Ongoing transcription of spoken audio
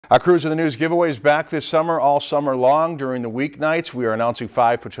Our Cruise of the News giveaway is back this summer, all summer long. During the weeknights, we are announcing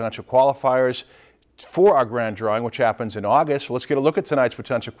 5 potential qualifiers for our grand drawing, which happens in August. So let's get a look at tonight's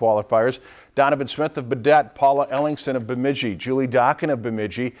potential qualifiers. Donovan Smith of Baudette, Paula Ellingson of Bemidji, Julie Dockin of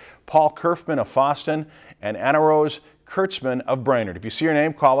Bemidji, Paul Kerfman of Foston, and Anna Rose Kurtzman of Brainerd. If you see your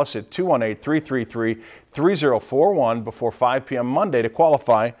name, call us at 218-333-3041 before 5 p.m. Monday to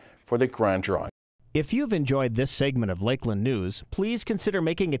qualify for the grand drawing. If you've enjoyed this segment of Lakeland News, please consider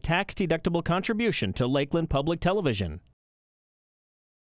making a tax-deductible contribution to Lakeland Public Television.